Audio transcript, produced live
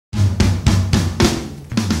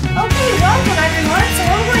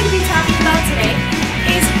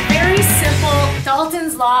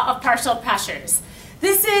law of partial pressures.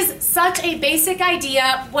 This is such a basic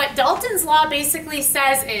idea. What Dalton's law basically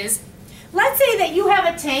says is, let's say that you have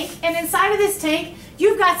a tank, and inside of this tank,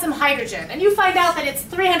 you've got some hydrogen, and you find out that it's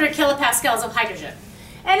 300 kilopascals of hydrogen.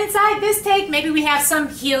 And inside this tank, maybe we have some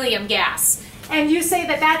helium gas, and you say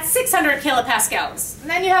that that's 600 kilopascals. And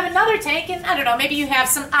then you have another tank, and I don't know, maybe you have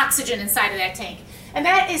some oxygen inside of that tank, and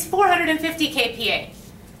that is 450 kPa.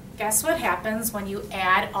 Guess what happens when you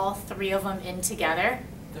add all three of them in together?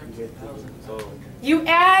 You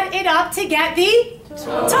add it up to get the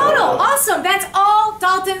total. Awesome. That's all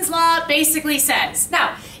Dalton's law basically says.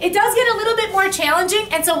 Now, it does get a little bit more challenging,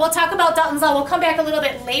 and so we'll talk about Dalton's law. We'll come back a little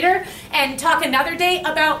bit later and talk another day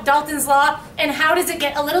about Dalton's law and how does it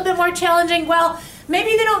get a little bit more challenging. Well,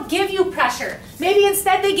 maybe they don't give you pressure. Maybe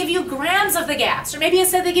instead they give you grams of the gas, or maybe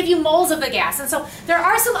instead they give you moles of the gas. And so there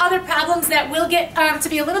are some other problems that will get to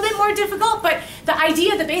be a little bit more difficult, but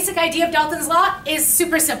the basic idea of Dalton's law is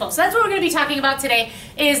super simple. So that's what we're going to be talking about today,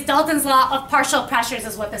 is Dalton's law of partial pressures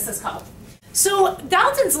is what this is called. So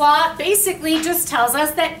Dalton's law basically just tells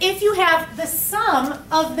us that if you have the sum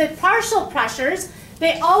of the partial pressures,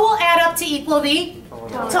 they all will add up to equal the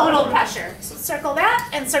total pressure. So circle that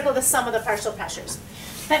and circle the sum of the partial pressures.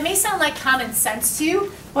 That may sound like common sense to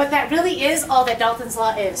you, but that really is all that Dalton's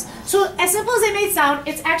law is. So as simple as it may sound,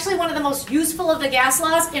 it's actually one of the most useful of the gas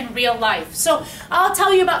laws in real life. So I'll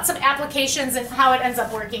tell you about some applications and how it ends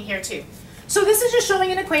up working here too. So this is just showing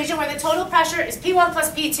an equation where the total pressure is P1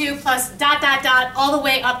 plus P2 plus ... all the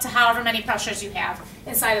way up to however many pressures you have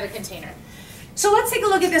inside of the container. So let's take a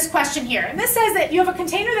look at this question here. And this says that you have a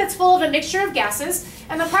container that's full of a mixture of gases,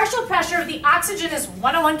 and the partial pressure of the oxygen is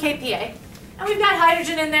 101 kPa, and we've got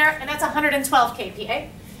hydrogen in there, and that's 112 kPa.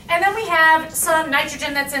 And then we have some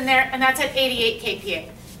nitrogen that's in there, and that's at 88 kPa.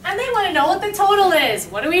 And they want to know what the total is.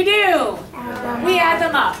 What do? We add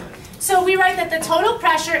them up. So we write that the total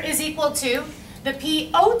pressure is equal to the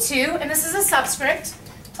PO2, and this is a subscript,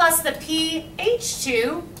 plus the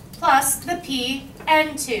PH2 plus the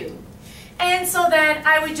PN2. And so then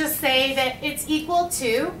I would just say that it's equal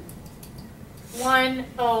to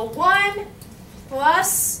 101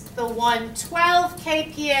 plus the 112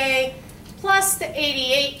 kPa plus the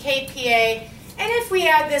 88 kPa. And if we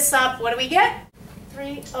add this up, what do we get?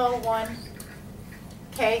 301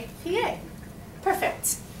 kPa.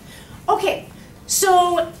 Perfect. Okay,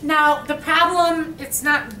 so now the problem, it's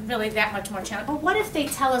not really that much more challenging, but what if they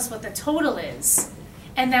tell us what the total is?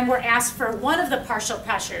 And then we're asked for one of the partial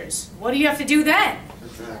pressures. What do you have to do then?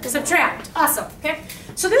 Subtract. Awesome. Okay.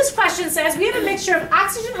 So this question says we have a mixture of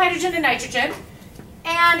oxygen, hydrogen, and nitrogen.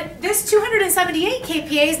 And this 278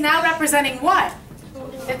 kPa is now representing what?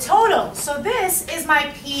 The total. So this is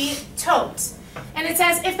my P tot. And it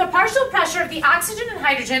says if the partial pressure of the oxygen and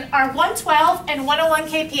hydrogen are 112 and 101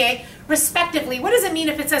 kPa respectively. What does it mean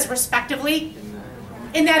if it says respectively?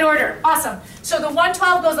 In that order. Awesome. So the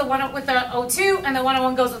 112 goes with the O2, and the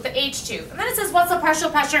 101 goes with the H2. And then it says, what's the partial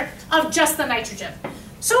pressure of just the nitrogen?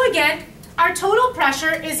 So again, our total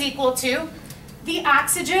pressure is equal to the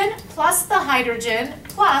oxygen plus the hydrogen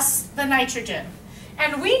plus the nitrogen.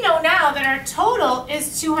 And we know now that our total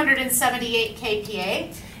is 278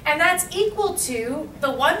 kPa, and that's equal to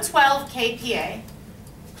the 112 kPa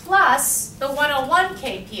plus the 101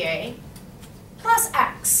 kPa plus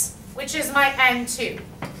X, which is my N2.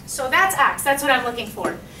 So that's X, that's what I'm looking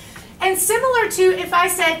for. And similar to if I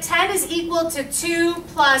said 10 is equal to 2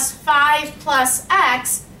 plus 5 plus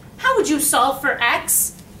X, how would you solve for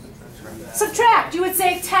X? Subtract. You would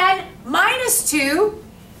say 10 minus 2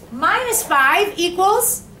 minus 5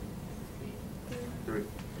 equals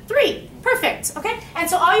 3. Perfect, okay? And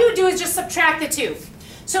so all you would do is just subtract the 2.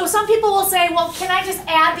 So some people will say, well, can I just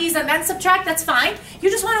add these and then subtract? That's fine. You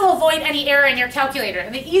just want to avoid any error in your calculator.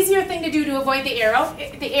 And the easier thing to do to avoid the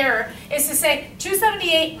error is to say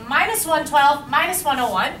 278 minus 112 minus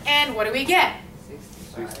 101, and what do we get?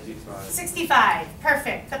 65. 65.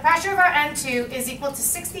 Perfect. The pressure of our N2 is equal to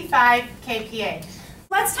 65 kPa.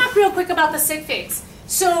 Let's talk real quick about the sig figs.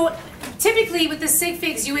 So typically with the sig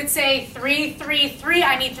figs you would say 3, 3, 3,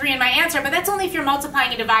 I need 3 in my answer, but that's only if you're multiplying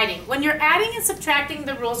and dividing. When you're adding and subtracting,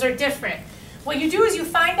 the rules are different. What you do is you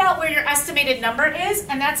find out where your estimated number is,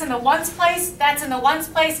 and that's in the ones place, that's in the ones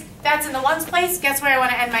place, that's in the ones place. Guess where I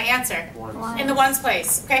want to end my answer? Ones. In the ones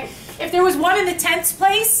place, okay? If there was 1 in the tenths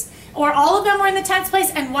place, or all of them were in the tenths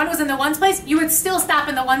place and 1 was in the ones place, you would still stop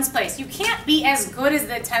in the ones place. You can't be as good as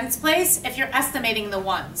the tenths place if you're estimating the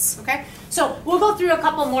ones, okay? So we'll go through a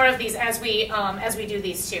couple more of these as we do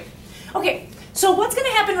these too. Okay, so what's going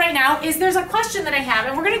to happen right now is there's a question that I have,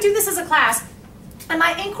 and we're going to do this as a class, and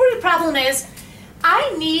my inquiry problem is,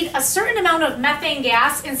 I need a certain amount of methane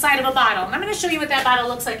gas inside of a bottle. And I'm going to show you what that bottle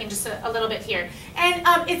looks like in just a little bit here. And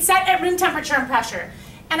it's set at room temperature and pressure.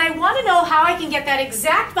 And I want to know how I can get that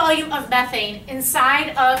exact volume of methane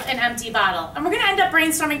inside of an empty bottle. And we're going to end up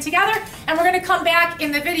brainstorming together, and we're going to come back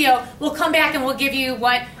in the video. We'll come back and we'll give you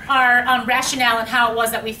what our rationale and how it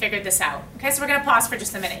was that we figured this out. Okay, so we're going to pause for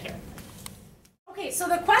just a minute here. Okay, so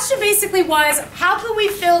the question basically was, how could we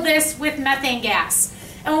fill this with methane gas?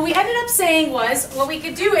 And what we ended up saying was, what we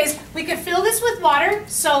could do is, we could fill this with water,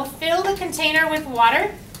 so fill the container with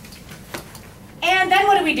water, and then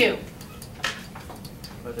what do we do?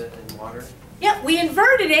 Put it in water. Yep, we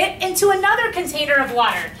inverted it into another container of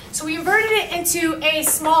water. So we inverted it into a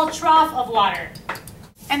small trough of water.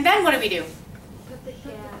 And then what do we do? Put the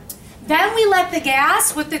gas. Then we let the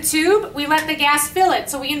gas, with the tube, we let the gas fill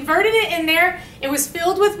it. So we inverted it in there, it was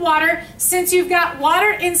filled with water. Since you've got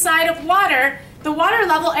water inside of water, the water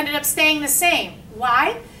level ended up staying the same.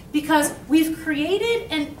 Why? Because we've created,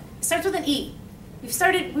 and it starts with an E.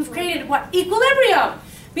 We've created what? Equilibrium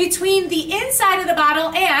between the inside of the bottle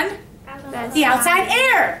and the outside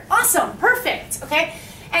air. Awesome, perfect, okay?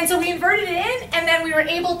 And so we inverted it in, and then we were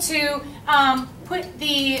able to put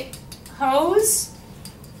the hose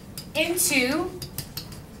into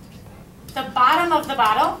the bottom of the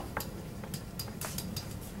bottle.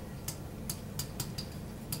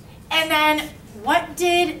 And then what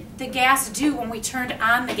did the gas do when we turned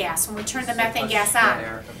on the gas, when we turned the methane gas on?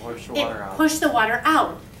 It pushed the water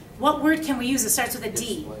out. What word can we use that starts with a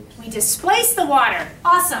D? We displaced the water.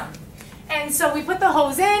 Awesome. And so we put the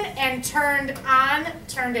hose in and turned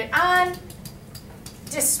it on,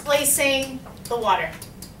 displacing the water.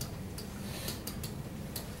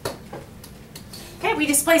 Okay, we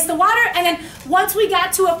displaced the water, and then once we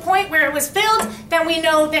got to a point where it was filled, then we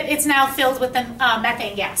know that it's now filled with the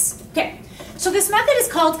methane gas. Okay, so this method is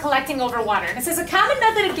called collecting over water. And it says a common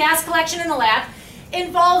method of gas collection in the lab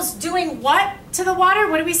involves doing what to the water?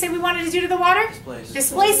 What did we say we wanted to do to the water?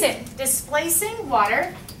 Displace it. Displacing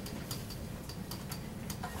water.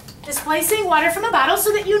 Displacing water from a bottle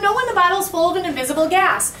so that you know when the bottle is full of an invisible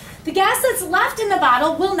gas. The gas that's left in the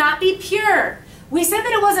bottle will not be pure. We said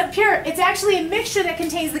that it wasn't pure. It's actually a mixture that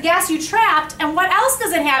contains the gas you trapped, and what else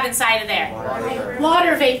does it have inside of there? Water vapor.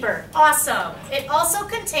 Water vapor. Awesome. It also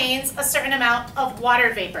contains a certain amount of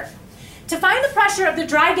water vapor. To find the pressure of the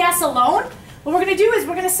dry gas alone, what we're going to do is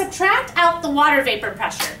we're going to subtract out the water vapor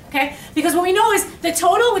pressure, okay? Because what we know is the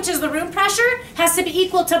total, which is the room pressure, has to be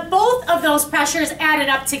equal to both of those pressures added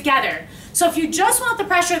up together. So if you just want the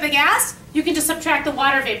pressure of the gas, you can just subtract the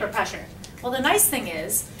water vapor pressure. Well, the nice thing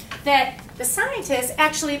is that the scientists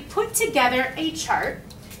actually put together a chart,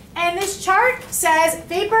 and this chart says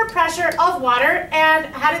vapor pressure of water, and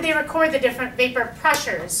how did they record the different vapor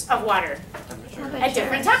pressures of water? At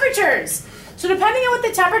different temperatures. So depending on what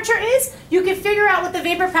the temperature is, you can figure out what the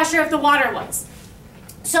vapor pressure of the water was.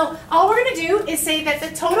 So all we're going to do is say that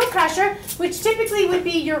the total pressure, which typically would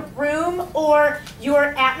be your room or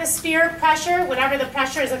your atmosphere pressure, whatever the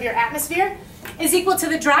pressure is of your atmosphere, is equal to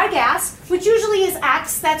the dry gas, which usually is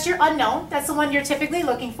X, that's your unknown, that's the one you're typically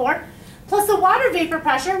looking for, plus the water vapor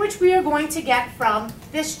pressure, which we are going to get from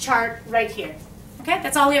this chart right here. Okay,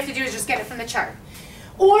 that's all we have to do is just get it from the chart.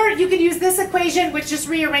 Or you could use this equation, which just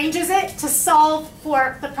rearranges it to solve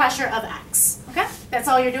for the pressure of X. Okay, that's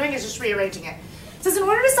all you're doing is just rearranging it. It says in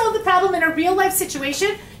order to solve the problem in a real life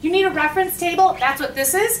situation, you need a reference table. That's what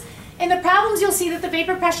this is. In the problems, you'll see that the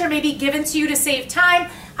vapor pressure may be given to you to save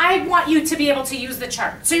time. I want you to be able to use the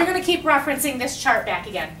chart. So you're going to keep referencing this chart back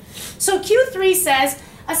again. So Q3 says,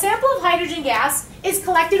 a sample of hydrogen gas is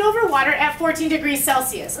collected over water at 14 degrees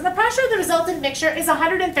Celsius. And the pressure of the resultant mixture is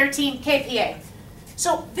 113 kPa.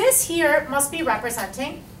 So this here must be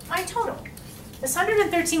representing my total. This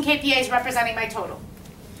 113 kPa is representing my total.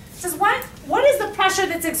 It says, what is the pressure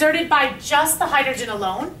that's exerted by just the hydrogen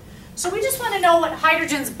alone? So we just want to know what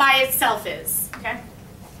hydrogen's by itself is, okay?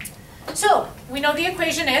 So we know the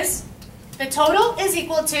equation is the total is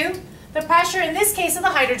equal to the pressure, in this case of the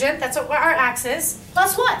hydrogen, that's what our X is,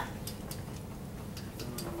 plus what?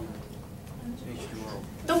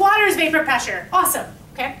 The water's vapor pressure. Awesome,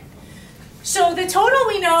 okay? So the total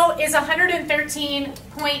we know is 113.0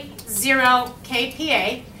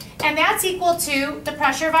 kPa, and that's equal to the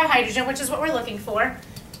pressure of our hydrogen, which is what we're looking for.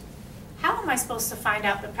 How am I supposed to find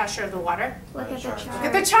out the pressure of the water? Look at the chart. Look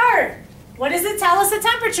at the chart. What does it tell us the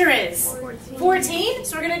temperature is? 14.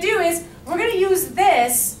 So what we're going to do is we're going to use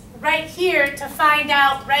this right here to find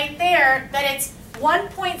out right there that it's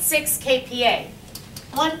 1.6 kPa.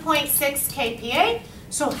 1.6 kPa.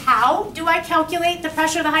 So how do I calculate the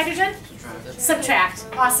pressure of the hydrogen? Subtract.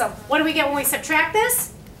 Awesome. What do we get when we subtract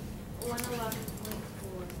this? 111.2.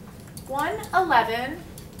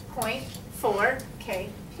 111.4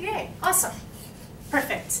 kPa. Awesome.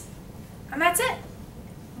 Perfect. And that's it.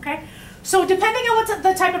 Okay? So depending on what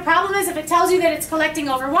the type of problem is, if it tells you that it's collecting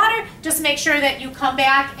over water, just make sure that you come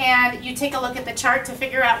back and you take a look at the chart to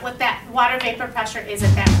figure out what that water vapor pressure is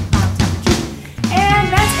at that temperature.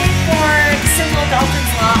 And that's it for simple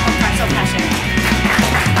Dalton's law of pretzel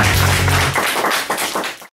pressure.